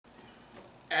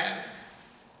And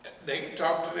they can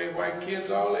talk to their white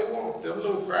kids all they want. Them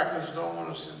little crackers don't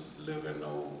want to live in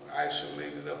no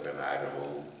isolated up in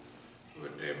Idaho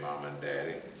with their mom and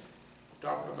daddy.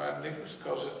 Talking about niggas,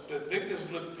 because the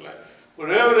niggas look like,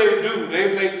 whatever they do,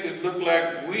 they make it look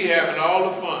like we having all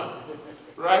the fun,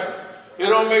 right? It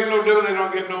don't make no difference, they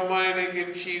don't get no money, they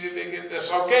get cheated, they get,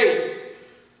 that's okay.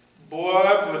 Boy,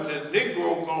 but the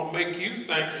Negro gonna make you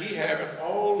think he having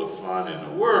all the fun in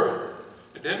the world.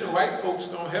 And then the white folks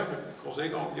gonna help him, because they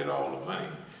gonna get all the money,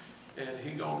 and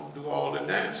he gonna do all the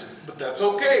dancing, but that's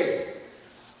okay.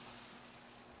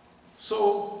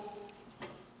 So,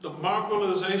 the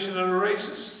mongrelization of the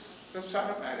races, that's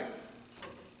automatic.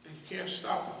 You can't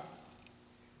stop them.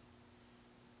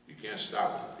 You can't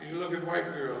stop them. You look at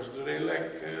white girls, do they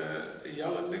like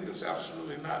yellow niggas?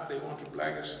 Absolutely not. They want the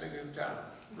blackest nigga in town,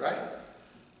 right?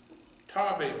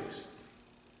 Tar babies.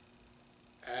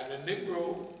 And the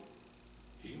Negro,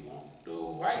 he wants the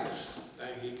whitest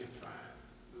thing he can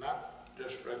find. Not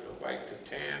just regular white, the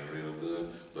tan real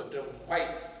good, but them white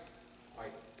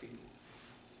people.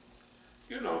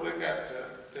 You know, they got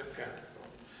that kind of.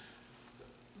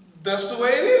 That's the way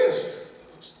it is.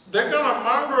 They're gonna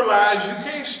mongrelize, you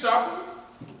can't stop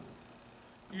them.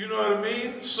 You know what I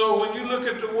mean? So when you look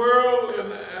at the world in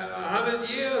 100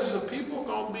 years, the people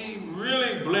gonna be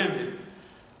really blended.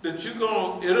 That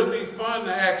it'll be fun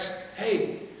to ask,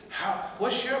 hey,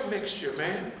 what's your mixture,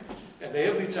 man? And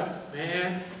they'll be talking,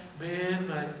 man,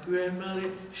 my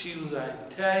grandmother, she was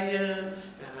Italian,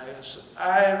 and I got some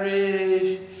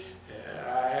Irish, and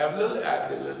I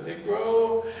did a little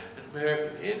Negro,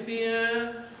 American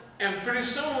Indian, and pretty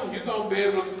soon you're going to be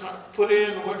able to put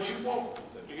in what you want.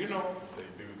 You know?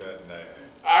 They do that now.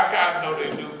 I kind of know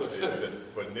they do, but...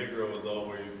 But Negro is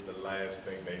always the last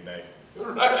thing they name.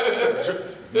 Right.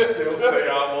 They'll say,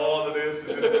 I'm all of this,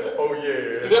 and then, oh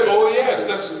yeah. Oh yes,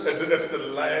 that's the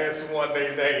last one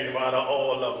they name out of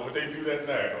all of them, but they do that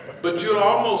now. But you'll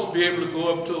almost be able to go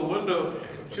up to a window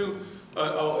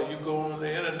and you go on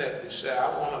the internet and say, I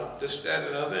want this, that,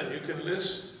 and other, and you can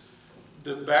list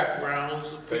the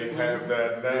backgrounds of people. They have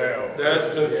that now.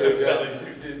 That's they're telling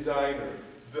you. Designer.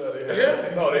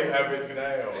 Yeah. No, they have it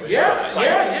now.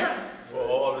 Yeah. For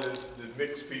all of this, the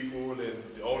mixed people, and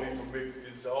only for mixed,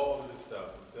 it's all of this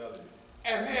stuff, I'm telling you.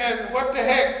 And then, what the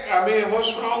heck? I mean,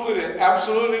 what's wrong with it?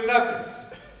 Absolutely nothing.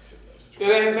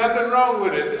 There ain't nothing wrong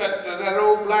with it. That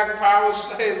old black power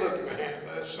say, hey, look, man,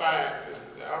 that's fine.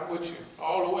 I'm with you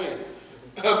all the way.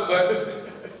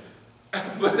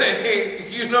 but hey,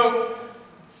 you know,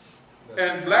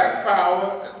 and black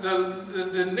power,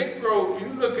 the Negro, you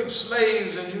look at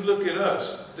slaves and you look at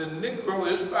us, the Negro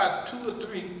is about 2 or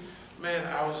 3, man,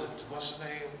 I was at, what's the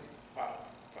name?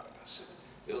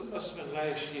 It must have been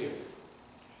last year.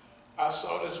 I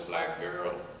saw this black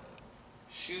girl,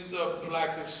 she's the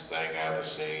blackest thing I ever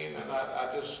seen, and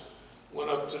I just went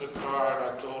up to the car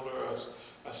and I told her,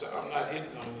 I said, I'm not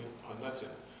hitting on you or nothing.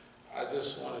 I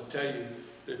just want to tell you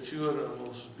that you are the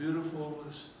most beautiful,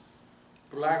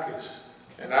 blackest,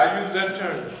 and I use that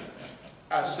term.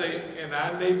 I say, in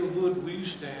our neighborhood, we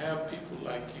used to have people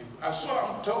like you. I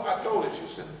told her, she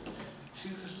said, she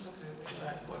was looking at me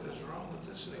like, what is wrong with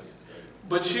this nigga?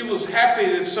 But she was happy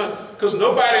that because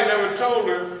nobody never told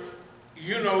her,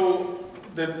 you know,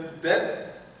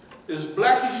 that as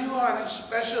black as you are, that's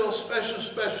special, special,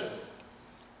 special.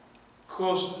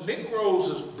 Because Negroes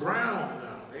is brown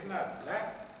now, they're not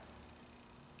black.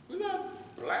 We're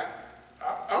not black.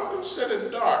 I'm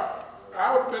considered dark.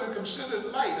 I would have been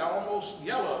considered light, almost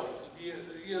yellow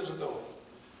years ago.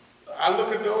 I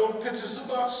look at the old pictures of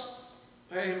us,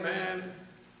 hey man,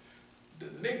 the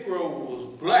Negro was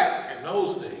black in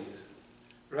those days,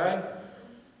 right?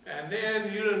 And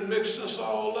then you done mixed us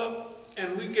all up,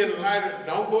 and we getting lighter.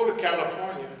 Don't go to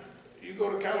California. You go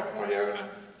to California every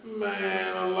night,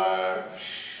 man alive.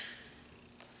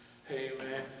 Hey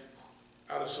man,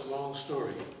 that's a long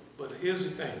story, but here's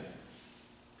the thing.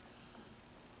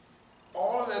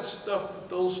 All of that stuff that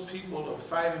those people are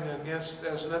fighting against,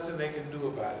 there's nothing they can do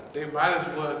about it. They might as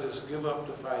well just give up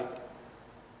the fight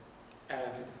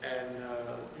and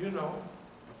you know,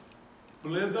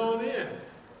 blend on in.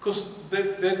 Because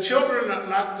their children are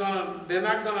not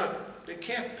gonna, they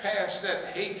can't pass that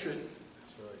hatred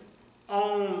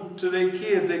on to their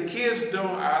kids. Their kids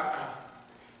don't,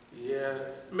 yeah,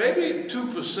 maybe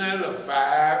 2% or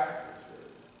 5%,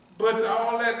 but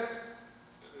all that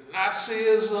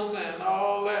Nazism and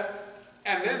all that,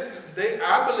 and then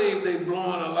I believe they're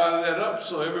blowing a lot of that up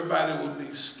so everybody will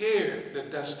be scared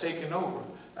that that's taking over.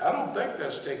 I don't think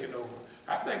that's taking over.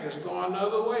 I think it's going the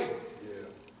other way. Yeah.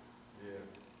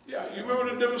 Yeah, you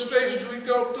remember the demonstrations we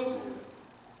go through?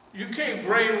 You can't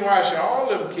brainwash all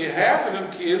them kids. Half of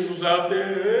them kids was out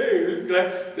there, hey,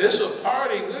 this a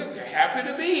party, we're happy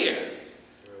to be here.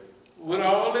 With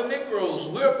all the Negroes,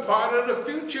 we're part of the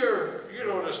future. You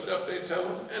know the stuff they tell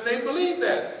them, and they believe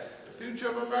that, the future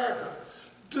of America.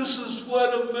 This is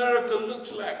what America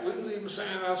looks like. We don't even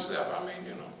saying ourselves. I mean,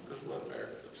 you know, this is what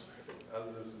America looks like. I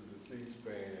listened to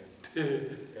C-SPAN,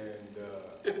 and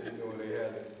you know, they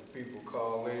had the people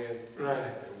call in, right?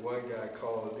 And one guy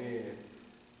called in,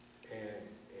 and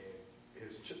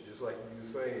it's just like you were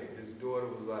saying, his daughter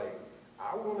was like,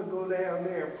 I want to go down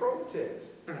there and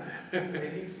protest.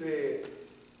 And he said,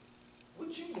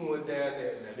 what you going down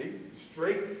there? Now they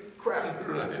straight crap.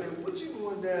 I said, what you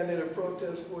going down there to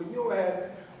protest for? You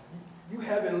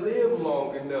haven't lived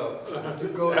long enough to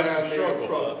go down there and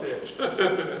protest.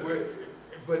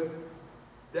 But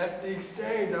that's the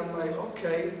exchange. I'm like,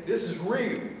 okay, this is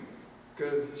real.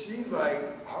 Because she's like,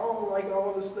 I don't like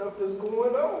all the stuff that's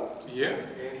going on. Yeah.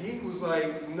 And he was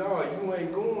like, no, you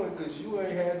ain't going because you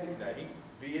ain't had it. Now, he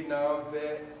Vietnam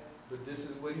vet, but this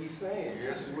is what he's saying.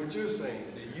 This is what you're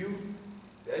saying. The youth,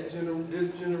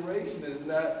 this generation is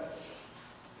not,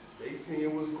 they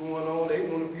seeing what's going on, they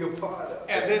want to be a part of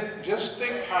it. And then just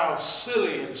think how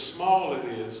silly and small it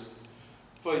is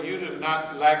for you to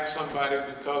not like somebody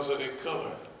because of their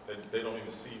color. They don't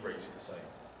even see race the same.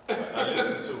 I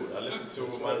listen to it. I listen to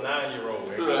it with my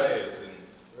 9-year-old in class, and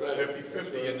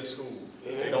 50-50 in the school.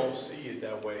 They don't see it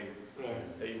that way.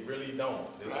 They really don't.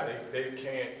 They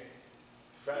can't.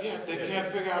 They can't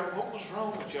figure out what was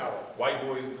wrong with y'all. White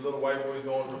boys, little white boys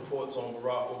doing reports on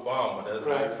Barack Obama. That's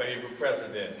their favorite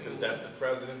president because that's the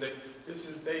president.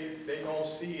 They don't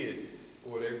see it.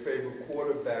 Or their favorite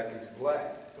quarterback is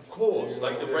black. Of course,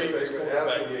 like the Ravens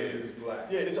quarterback is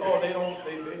black. Yeah, it's all they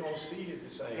don't see it the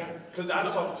same. Because I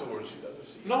talk to her, she doesn't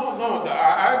see it. No,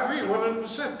 I agree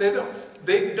 100%.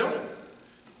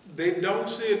 They don't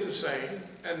see it the same,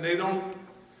 and they don't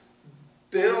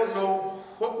know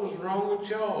what was wrong with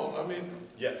y'all. I mean,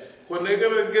 yes. When they're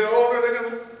gonna get older, they're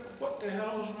gonna, what the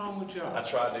hell was wrong with y'all? I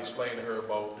tried to explain to her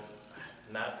about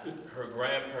her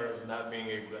grandparents not being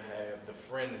able to have the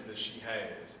friends that she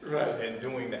has, and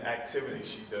doing the activities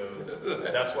she does.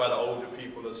 That's why the older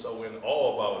people are so in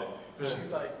awe about it.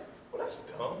 She's like, well, that's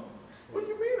dumb. What do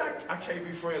you mean I can't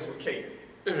be friends with Kate?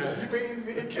 You mean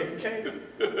me and Kate can't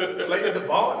play at the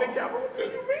bar together? What do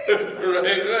you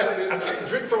mean? I can't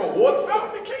drink from a water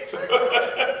fountain and can't drink from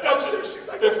it. I'm serious. She's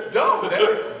like, it's dumb,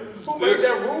 Daddy. Who made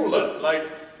that rule up? Like,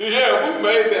 yeah, who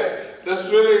made that? That's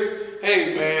really,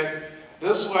 hey man,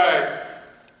 that's why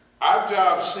our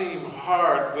jobs seem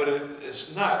hard, but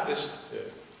it's not.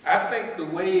 I think the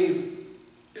wave,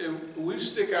 we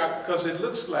stick out because it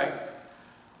looks like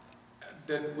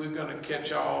that we're going to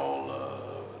catch all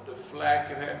the flack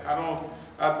and that.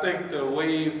 I think the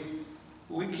wave,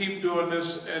 we keep doing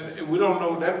this and we don't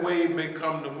know, that wave may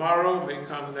come tomorrow, may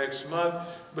come next month,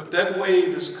 but that wave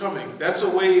is coming. That's a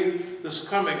wave that's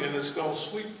coming and it's going to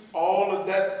sweep all of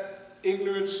that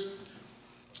ignorance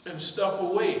and stuff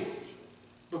away.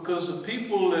 Because the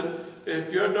people that,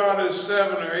 if your daughter is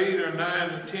 7 or 8 or 9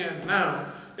 or 10 now,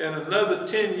 in another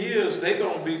 10 years, they're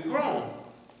going to be grown.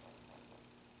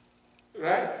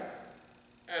 Right?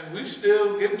 And we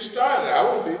still getting started. I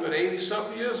won't be but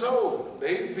 80-something years old.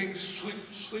 They'd be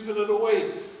sweeping it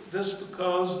away. Just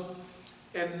because,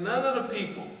 and none of the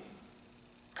people,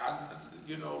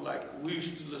 you know, like we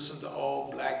used to listen to all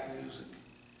black music.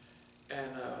 And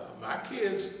my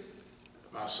kids,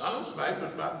 my sons might,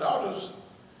 but my daughters,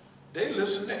 they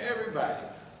listen to everybody.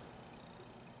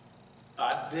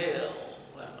 Adele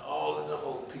and all of them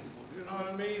old people, you know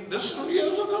what I mean? This is some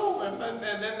years ago, and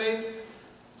then they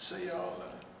say, y'all,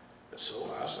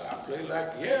 so I said, I play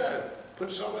like, yeah,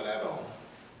 put some of that on.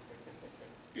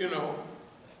 You know,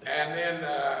 and then,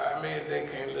 I mean, they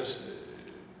can't listen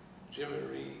to Jimmy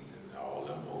Reed and all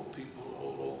them old people,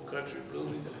 old country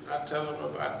blues. I tell them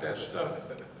about that stuff.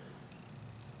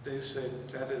 They said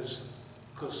that is,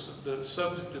 because the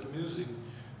subject of music,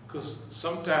 because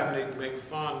sometimes they make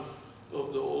fun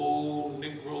of the old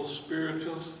Negro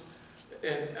spirituals.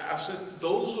 And I said,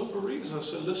 those are for reasons.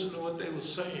 I said, listen to what they were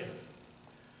saying.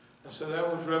 I said,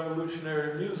 that was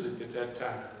revolutionary music at that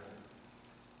time.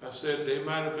 I said, they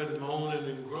might have been moaning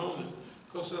and groaning,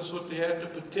 because that's what they had to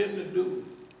pretend to do.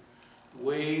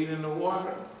 Wade in the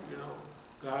water, you know,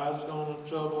 God's gonna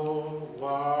trouble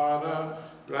water,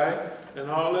 right? And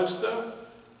all that stuff.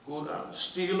 Go down,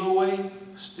 steal away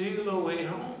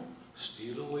home,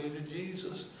 steal away to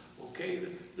Jesus. Okay,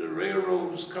 the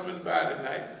railroad is coming by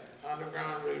tonight,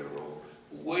 underground railroad.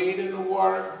 Wade in the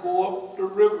water, go up the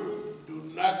river. Do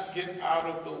not get out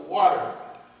of the water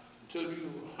till you're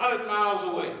 100 miles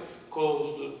away.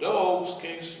 because the dogs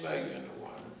can't smell you in the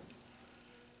water.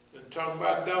 And talking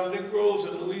about dumb Negroes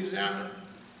in Louisiana,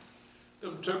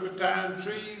 them turpentine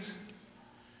trees,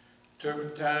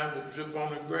 turpentine would drip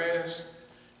on the grass,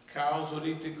 cows would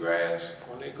eat the grass.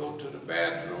 When they go to the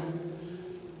bathroom,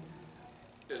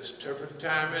 there's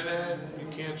turpentine in there.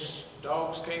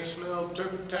 Dogs can't smell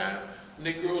turpentine.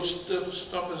 Negroes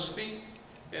stump his feet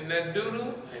in that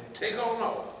doo-doo and take on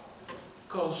off.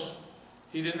 Because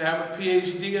he didn't have a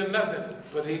PhD or nothing,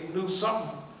 but he knew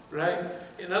something, right?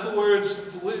 In other words,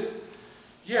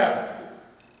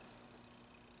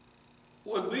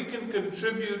 what we can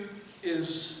contribute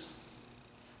is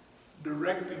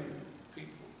directing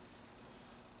people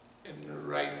in the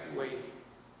right way.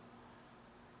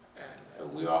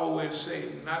 And we always say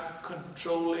not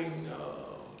controlling,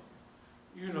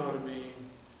 you know what I mean,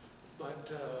 but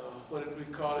what did we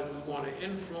call it? We want to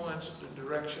influence the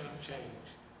direction of change.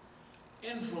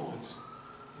 Influence,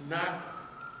 not,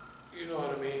 you know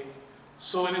what I mean?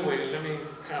 So anyway, let me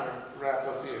kind of wrap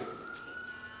up here.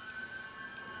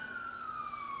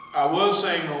 I was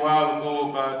saying a while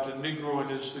ago about the Negro and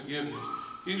his forgiveness.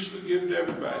 He's forgiven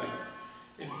everybody.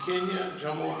 In Kenya,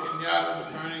 Jomo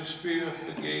Kenyatta, the burning spear,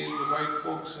 forgave the white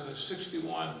folks in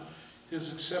 1961.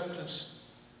 His acceptance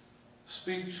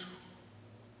speech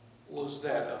was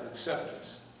that of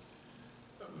acceptance.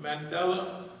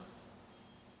 Mandela,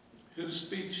 his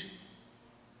speech,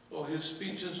 or his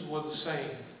speeches were the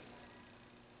same.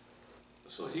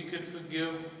 So he could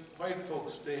forgive white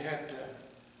folks. They had to,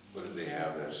 what did they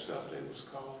have, that stuff they was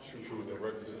called? Truth and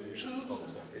reconciliation.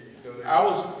 I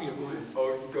was, yeah, go ahead. Oh,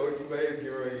 you may have get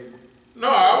ready. No,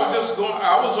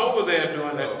 I was over there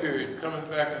during that period, coming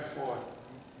back and forth.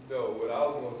 No, what I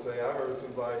was going to say, I heard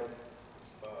somebody,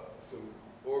 some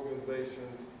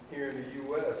organizations here in the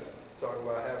U.S. talking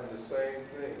about having the same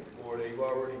thing, or they've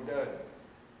already done it,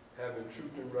 having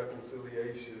truth and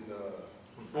reconciliation.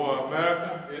 For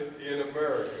America? In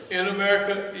America. In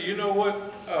America, you know what?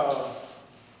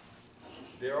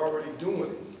 They're already doing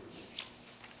it.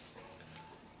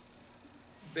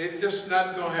 They're just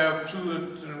not going to have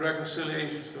truth and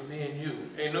reconciliation for me and you.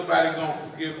 Ain't nobody going to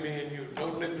forgive me and you.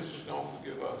 No niggas is going to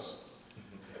forgive us.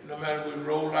 No matter we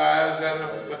roll our eyes at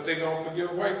them, but they're going to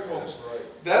forgive white folks.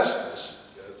 That's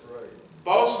right. That's right.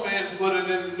 Boss man put it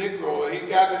in the Negro. He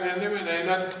got it in them, and ain't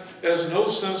nothing. There's no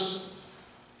sense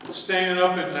staying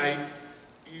up at night,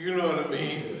 you know what I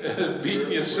mean,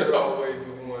 beating yourself. We're always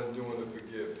the one doing the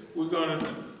forgiveness. We're going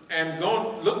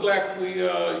to look like we, you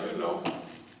know,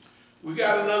 we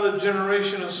got another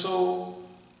generation or so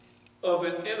of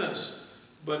it in us.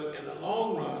 But in the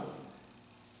long run,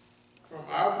 from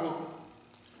our book,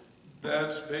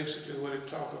 that's basically what it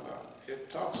talks about. It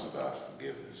talks about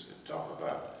forgiveness. It talks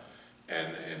about,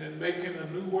 and in making a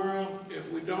new world,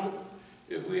 if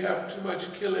we have too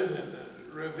much killing and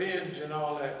revenge and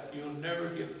all that, you'll never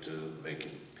get to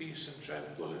making peace and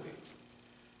tranquility.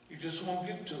 You just won't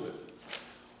get to it.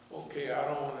 Okay, I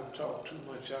don't want to talk too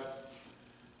much.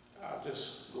 I'll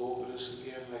just go over this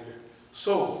again later.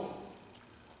 So,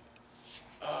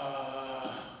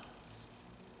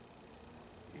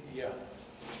 yeah.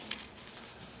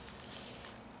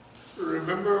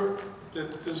 Remember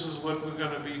that this is what we're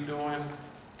going to be doing.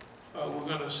 We're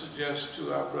going to suggest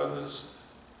to our brothers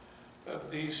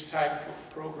these type of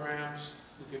programs.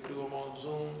 We can do them on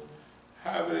Zoom,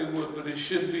 however they would, but it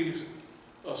should be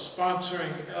a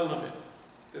sponsoring element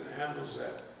that handles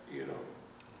that, you know.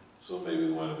 So maybe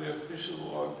one of the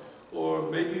official,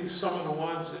 or maybe some of the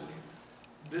ones that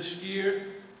this year,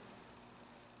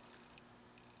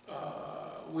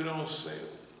 we don't say.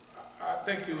 I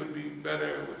think it would be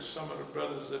better with some of the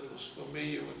brothers that was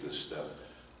familiar with this stuff,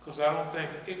 because I don't think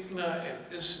ICNA and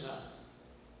ISNA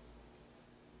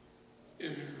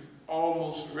is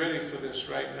almost ready for this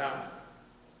right now.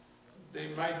 They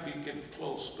might be getting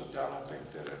close, but I don't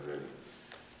think that they're ready.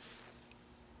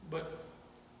 But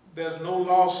there's no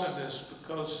loss in this,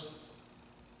 because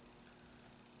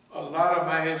a lot of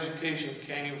my education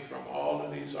came from all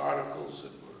of these articles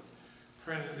that were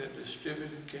printed and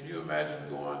distributed. Can you imagine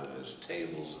going and there's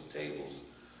tables and tables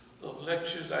of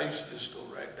lectures? I used to just go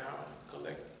right down and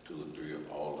collect 2 or 3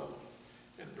 of all of them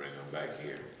and bring them back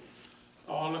here.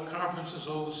 All the conferences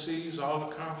overseas, all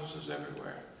the conferences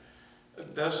everywhere.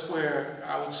 That's where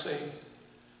I would say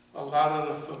a lot of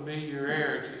the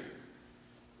familiarity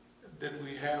that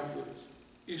we have with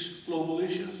global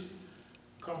issues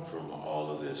come from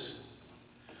all of this.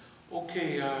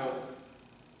 Okay,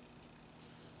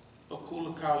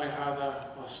 أقول قولي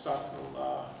هذا وأستغفر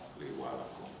الله لي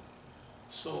ولكم.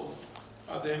 So,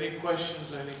 are there any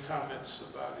questions, any comments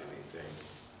about anything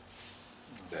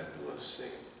that was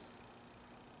said?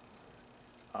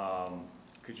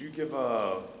 Could you give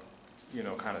a,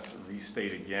 kind of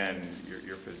restate again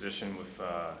your position with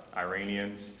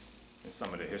Iranians and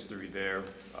some of the history there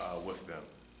with them?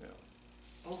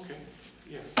 Okay,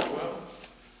 yeah, well,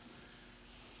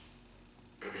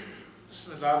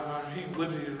 Bismillahirrahmanirrahim,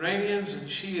 with the Iranians and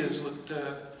Shias,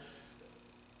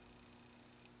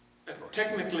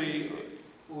 technically,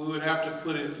 we would have to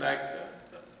put it like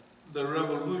the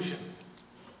revolution,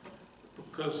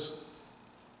 because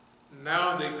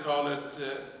now they call it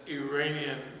the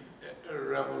Iranian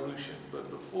Revolution, but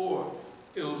before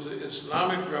it was the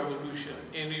Islamic Revolution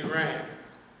in Iran.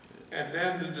 And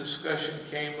then the discussion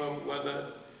came up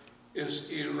whether it's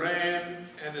Iran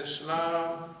and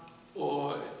Islam,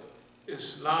 or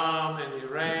Islam and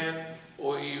Iran,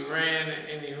 or Iran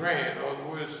and Iran, or in other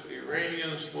words,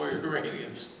 Iranians for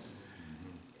Iranians.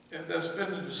 And that's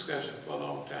been the discussion for a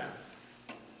long time.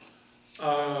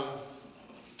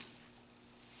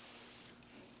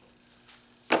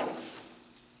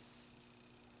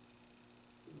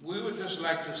 We would just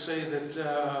like to say that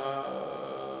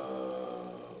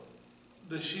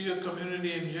the Shia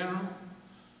community in general,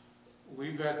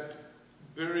 we've had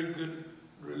very good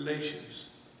relations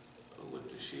with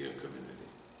the Shia community.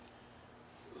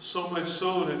 So much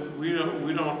so that we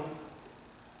don't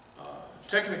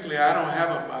technically I don't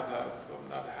have a madhab. I'm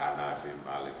not Hanafi,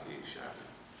 Maliki, Shafi.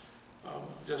 I'm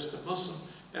just a Muslim,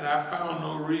 and I found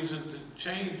no reason to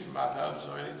change madhabs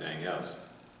or anything else.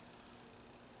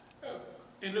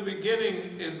 In the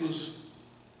beginning, it was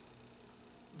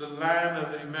the line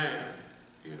of the Imam,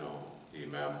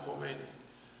 Imam Khomeini.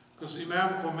 Because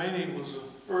Imam Khomeini was the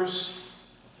first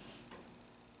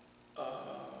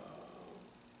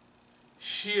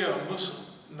Shia Muslim,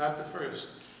 not the first.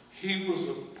 He was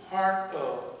a part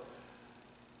of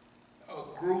a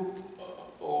group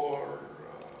or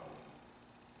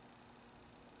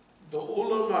the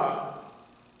ulama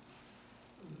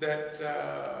that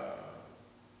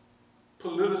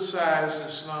politicized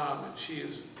Islam and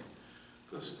Shiism.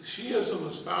 Because Shiism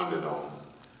was founded on,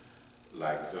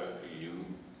 like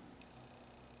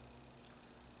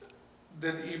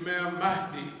that Imam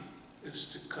Mahdi is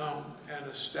to come and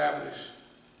establish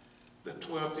the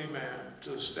 12th Imam,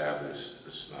 to establish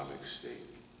Islamic State.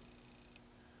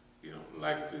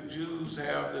 Like the Jews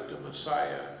have that the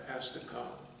Messiah has to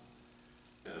come.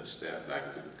 And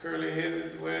like the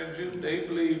curly-headed wearing Jew, they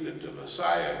believe that the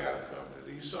Messiah got to come,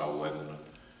 that Esau wasn't the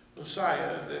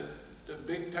Messiah, that the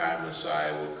big-time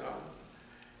Messiah will come.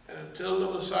 And until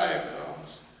the Messiah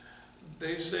comes,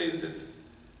 they say that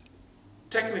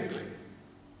technically,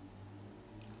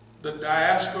 the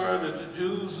diaspora that the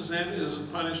Jews is in is a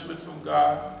punishment from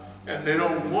God, and they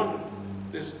don't want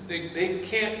it. They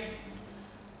can't,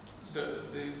 the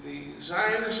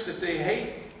Zionists that they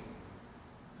hate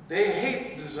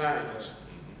the Zionists,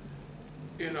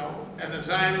 and the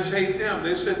Zionists hate them.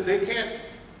 They said they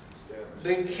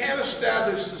can't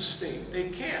establish the state. They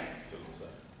can't.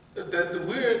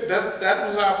 That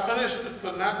was our punishment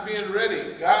for not being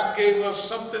ready. God gave us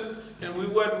something and we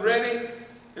weren't ready,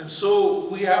 and so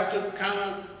we have to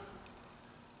kind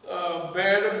of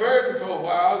bear the burden for a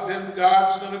while. Then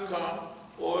God's going to come,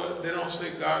 or they don't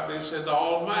say God, they say the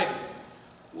Almighty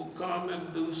will come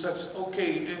and do such.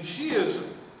 Okay, and Shiism,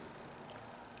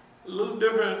 a little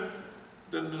different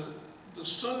than the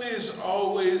Sunnis.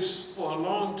 Always, for a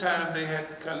long time, they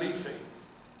had caliphate.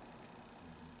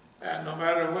 And no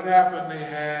matter what happened, they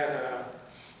had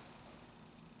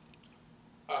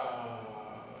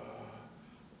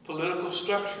political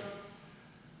structure.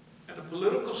 And the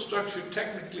political structure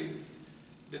technically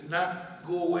did not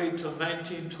go away until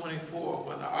 1924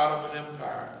 when the Ottoman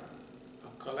Empire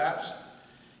collapsed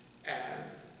and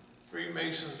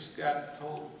Freemasons got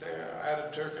hold there,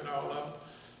 Ataturk and all of them,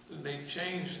 and they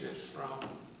changed it from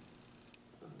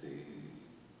the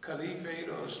caliphate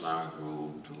or Islamic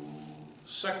rule to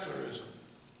secularism.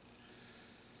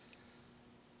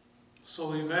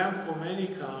 So Imam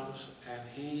Khomeini comes and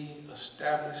he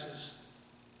establishes,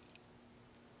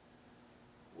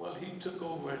 he took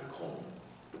over in Qom,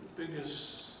 the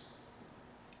biggest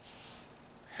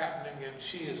happening in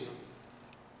Shiism.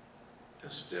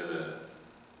 Instead of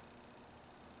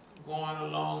going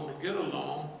along to get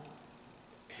along,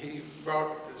 he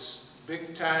brought this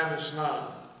big time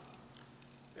Islam.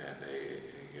 And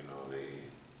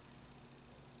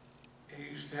he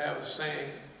used to have a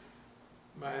saying,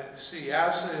 my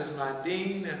siyasa is my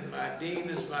deen and my deen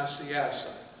is my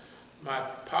siyasa. My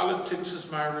politics is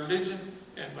my religion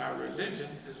and my religion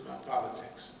is my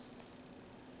politics.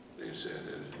 They said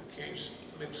that you can't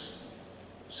mix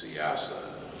siyasa,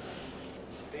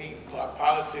 deen,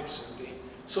 politics and deen.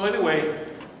 So anyway,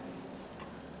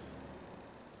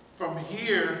 from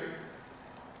here,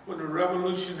 when the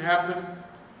revolution happened,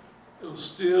 there was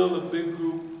still a big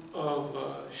group of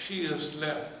Shias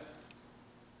left.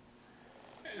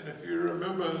 And if you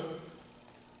remember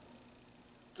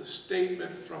the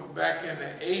statement from back in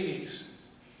the 80s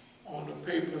on the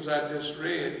papers I just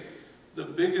read, the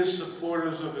biggest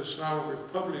supporters of Islamic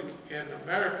Republic in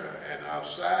America and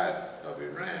outside of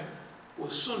Iran were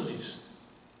Sunnis,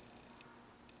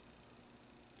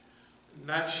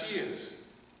 not Shias.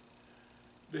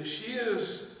 The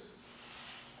Shias,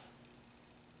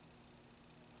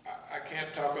 I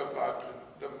can't talk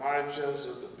about the marjas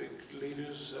of the big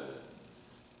leaders.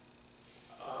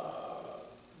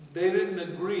 They didn't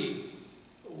agree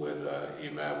with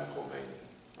Imam Khomeini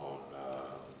on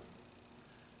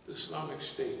the Islamic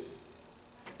State.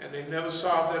 And they never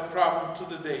solved that problem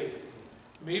to the day.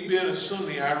 Me being a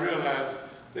Sunni, I realized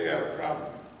they got a problem.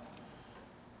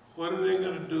 What are they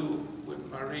going to do with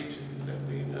my region?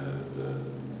 I mean,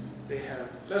 they have,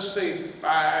 let's say,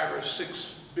 5 or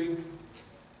 6 big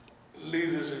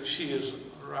leaders in Shiism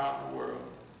around the world.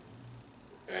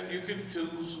 And you can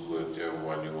choose whichever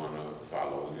one you want to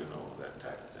follow, you know, that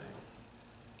type of thing.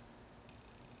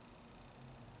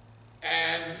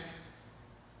 And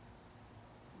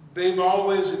they've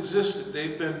always existed.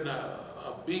 They've been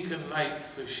a beacon light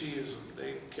for Shiism.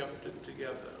 They've kept it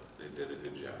together. They did a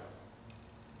good job.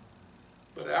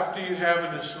 But after you have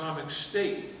an Islamic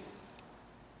State,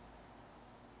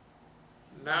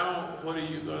 now what are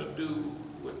you going to do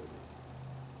with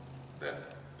that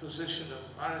position of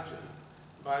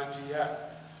marjiyat?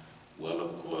 Well,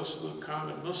 of course, we're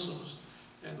common Muslims,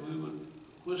 and we would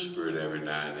whisper it every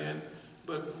now and then,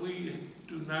 but we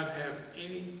do not have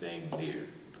anything near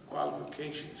the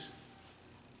qualifications.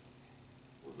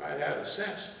 We might have a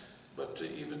sense, but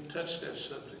to even touch that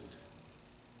subject.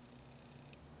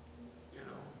 You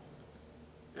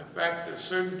know, in fact, there's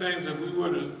certain things, if we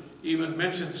were to even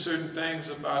mention certain things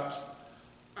about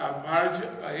a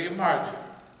marja,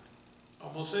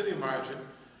 almost any marja,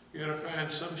 you're going to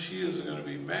find some Shias are going to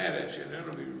be mad at you, and they're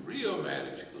going to be real mad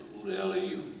at you. Who the hell are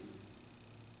you?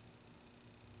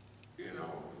 You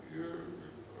know, you're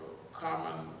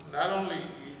common, not only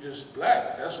you're just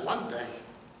black, that's one thing,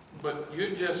 but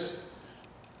you're just,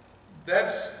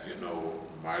 that's, you know,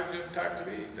 marja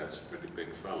takli, that's a pretty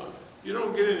big fella. You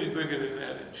don't get any bigger than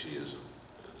that in Shiism,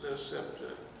 except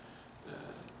the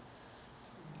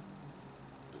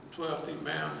 12th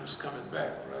Imam is coming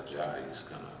back, Raja, he's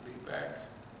going to be back.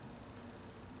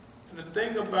 And the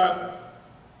thing about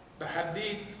the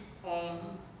hadith on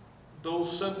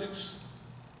those subjects,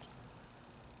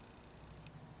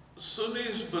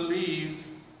 Sunnis believe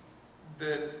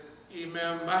that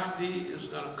Imam Mahdi is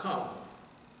going to come.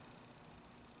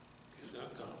 He's going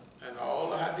to come. And all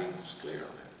the hadith is clear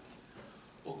on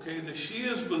that. Okay, the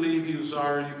Shias believe he was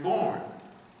already born.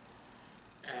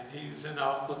 And he's in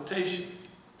occultation.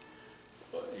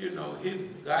 You know,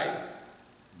 hidden, guy.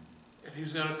 And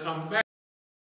he's going to come back.